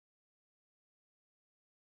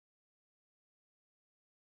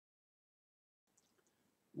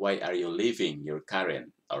Why are you leaving your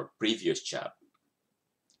current or previous job?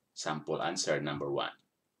 Sample answer number 1.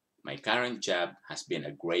 My current job has been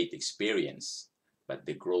a great experience, but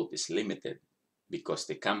the growth is limited because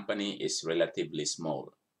the company is relatively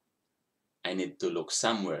small. I need to look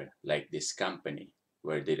somewhere like this company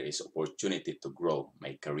where there is opportunity to grow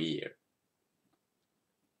my career.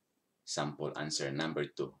 Sample answer number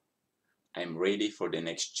 2. I'm ready for the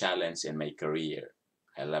next challenge in my career.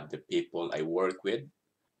 I love the people I work with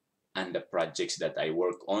and the projects that I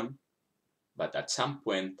work on, but at some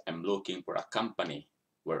point I'm looking for a company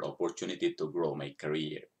where opportunity to grow my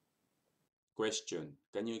career. Question: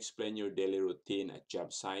 can you explain your daily routine at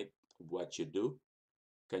job site of what you do?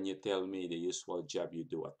 Can you tell me the usual job you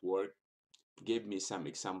do at work? Give me some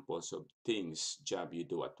examples of things job you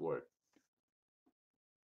do at work.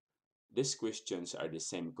 These questions are the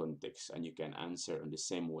same context and you can answer in the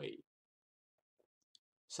same way.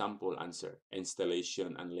 Sample answer: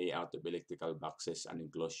 installation and layout of electrical boxes and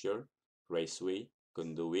enclosure, raceway,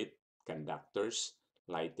 conduit, conductors,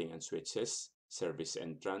 lighting and switches, service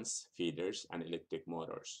entrance, feeders, and electric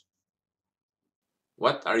motors.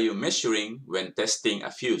 What are you measuring when testing a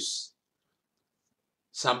fuse?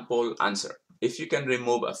 Sample answer: if you can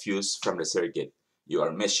remove a fuse from the circuit, you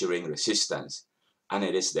are measuring resistance, and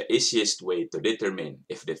it is the easiest way to determine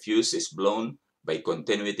if the fuse is blown by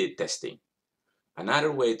continuity testing.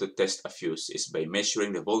 Another way to test a fuse is by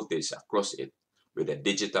measuring the voltage across it with a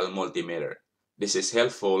digital multimeter. This is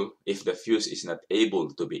helpful if the fuse is not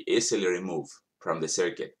able to be easily removed from the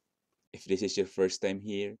circuit. If this is your first time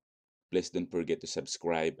here, please don't forget to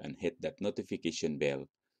subscribe and hit that notification bell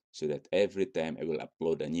so that every time I will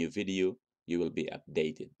upload a new video, you will be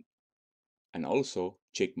updated. And also,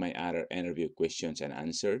 check my other interview questions and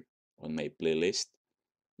answer on my playlist.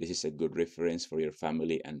 This is a good reference for your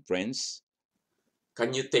family and friends.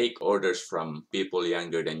 Can you take orders from people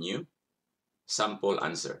younger than you? Sample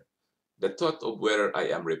answer: the thought of whether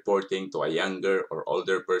I am reporting to a younger or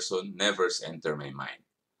older person never enters my mind.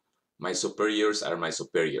 My superiors are my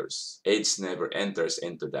superiors. Age never enters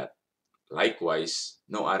into that. Likewise,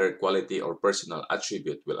 no other quality or personal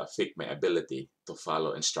attribute will affect my ability to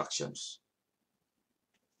follow instructions.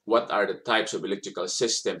 What are the types of electrical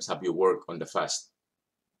systems have you worked on the past?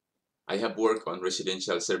 I have worked on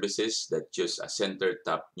residential services that use a center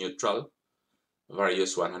tap neutral,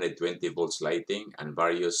 various 120 volts lighting, and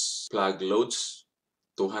various plug loads,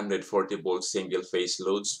 240 volt single phase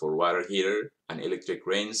loads for water heater and electric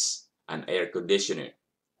range and air conditioner.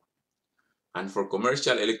 And for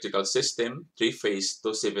commercial electrical system, 3-phase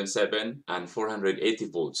 277 and 480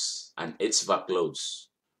 volts and HVAC loads,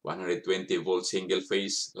 120 volt single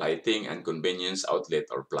phase lighting and convenience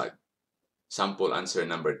outlet or plug. Sample answer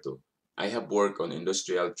number 2. I have worked on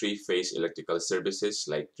industrial 3-phase electrical services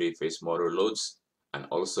like 3-phase motor loads and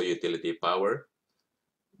also utility power.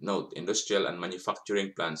 Note, industrial and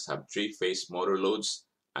manufacturing plants have 3-phase motor loads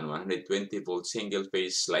and 120 volt single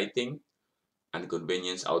phase lighting and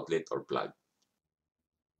convenience outlet or plug.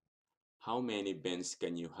 How many bends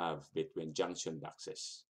can you have between junction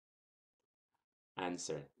boxes?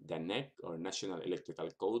 Answer: the NEC or National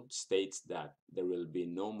Electrical Code states that there will be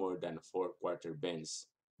no more than 4/4 bends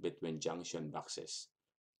between junction boxes.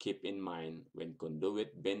 Keep in mind, when conduit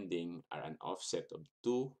bending are an offset of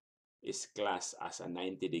 2 is classed as a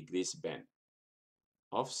 90 degrees bend.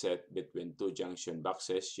 Offset between two junction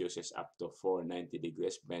boxes uses up to 4 90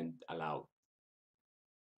 degrees bend allowed.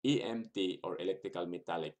 EMT or electrical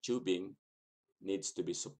metallic tubing needs to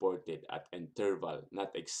be supported at interval not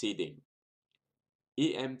exceeding.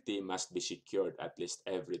 EMT must be secured at least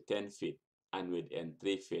every 10 feet and within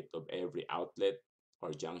 3 feet of every outlet or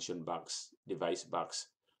junction box, device box,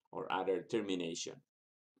 or other termination.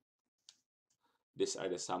 These are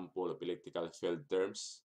the sample of electrical field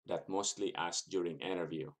terms that mostly asked during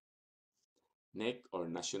interview. NEC or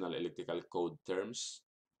National Electrical Code terms: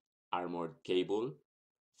 armored cable,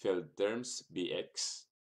 field terms BX,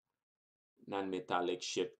 non-metallic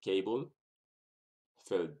sheet cable,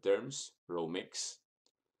 field terms ROMIX,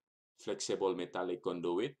 flexible metallic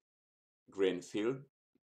conduit, green field,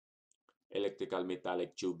 electrical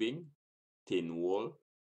metallic tubing, thin wall,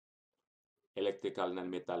 electrical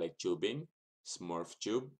non-metallic tubing, Smurf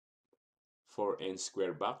tube, 4-inch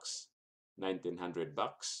square box, 1900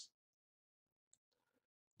 box,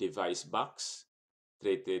 device box,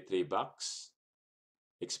 333 box,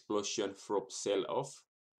 explosion proof seal off,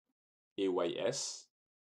 EYS,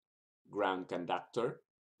 ground conductor,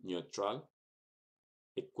 neutral,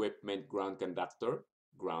 equipment ground conductor,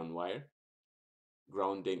 ground wire,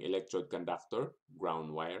 grounding electrode conductor,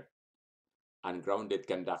 ground wire, ungrounded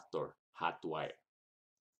conductor, hot wire.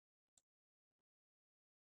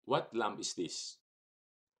 What lamp is this?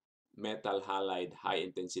 Metal halide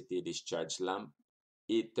high-intensity discharge lamp,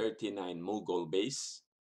 E39 Mughal base.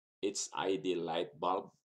 Its ideal light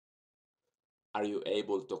bulb. Are you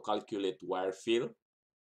able to calculate wire fill?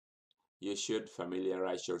 You should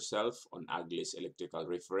familiarize yourself on AGLI's electrical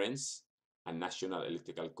reference and National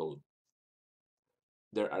Electrical Code.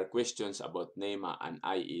 There are questions about NEMA and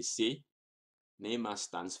IEC. NEMA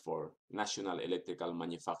stands for National Electrical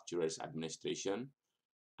Manufacturers Administration,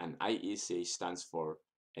 and IEC stands for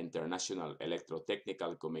International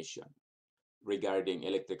Electrotechnical Commission. Regarding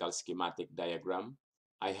electrical schematic diagram,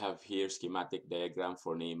 I have here schematic diagram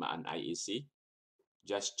for NEMA and IEC.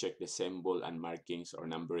 Just check the symbol and markings or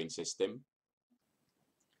numbering system.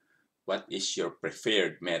 What is your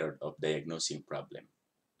preferred method of diagnosing problem?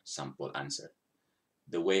 Sample answer.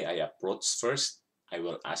 The way I approach first, I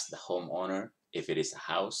will ask the homeowner if it is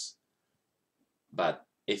a house. But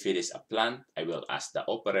if it is a plant, I will ask the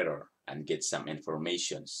operator and get some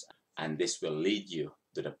information, and this will lead you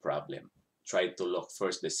to the problem. Try to look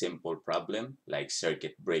first the simple problem like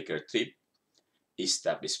circuit breaker trip,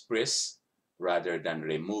 stop is press, rather than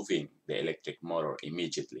removing the electric motor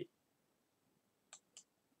immediately.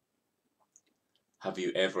 Have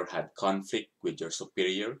you ever had conflict with your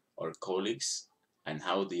superior or colleagues, and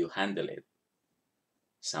how do you handle it?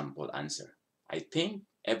 Sample answer. I think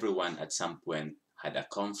everyone at some point had a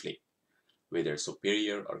conflict with their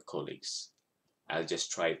superior or colleagues. I'll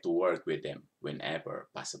just try to work with them whenever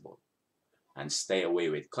possible and stay away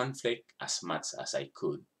with conflict as much as I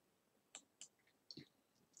could.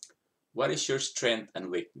 What is your strength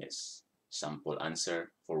and weakness? Sample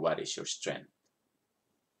answer for what is your strength.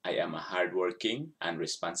 I am a hardworking and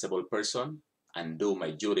responsible person and do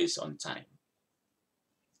my duties on time.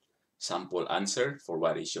 Sample answer for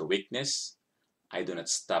what is your weakness. I do not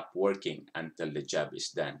stop working until the job is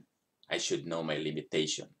done. I should know my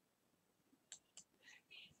limitation.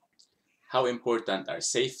 How important are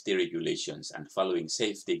safety regulations and following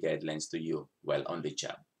safety guidelines to you while on the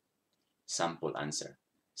job? Sample answer.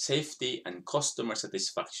 Safety and customer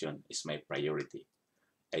satisfaction is my priority.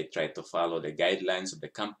 I try to follow the guidelines of the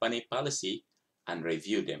company policy and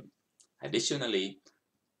review them. Additionally,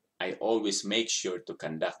 I always make sure to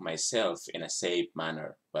conduct myself in a safe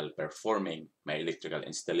manner while performing my electrical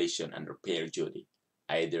installation and repair duty,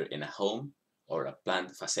 either in a home or a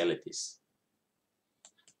plant facilities.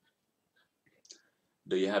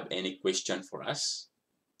 Do you have any question for us?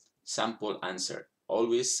 Sample answer.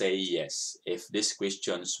 Always say yes if these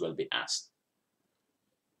questions will be asked.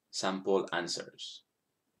 Sample answers.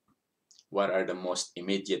 What are the most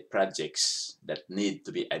immediate projects that need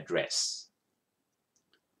to be addressed?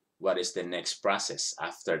 What is the next process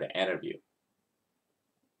after the interview?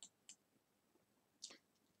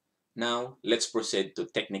 Now, let's proceed to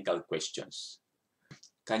technical questions.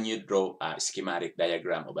 Can you draw a schematic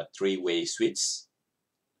diagram of a three-way switch?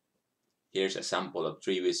 Here's a sample of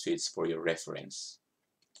three-way switch for your reference.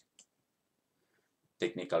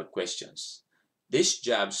 Technical questions. These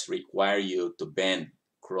jobs require you to bend,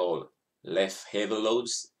 crawl, lift heavy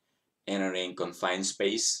loads, entering confined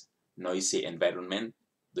space, noisy environment.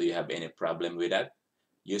 Do you have any problem with that?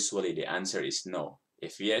 Usually the answer is no.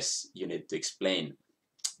 If yes, you need to explain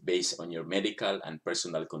based on your medical and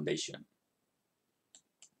personal condition.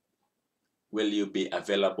 Will you be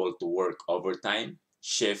available to work overtime,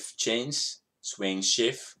 shift change, swing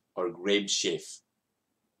shift, or grave shift?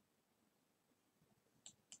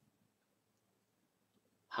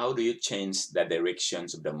 How do you change the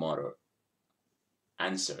directions of the motor?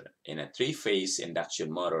 Answer. In a three-phase induction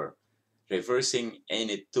motor, reversing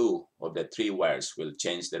any two of the three wires will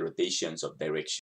change the rotations of direction.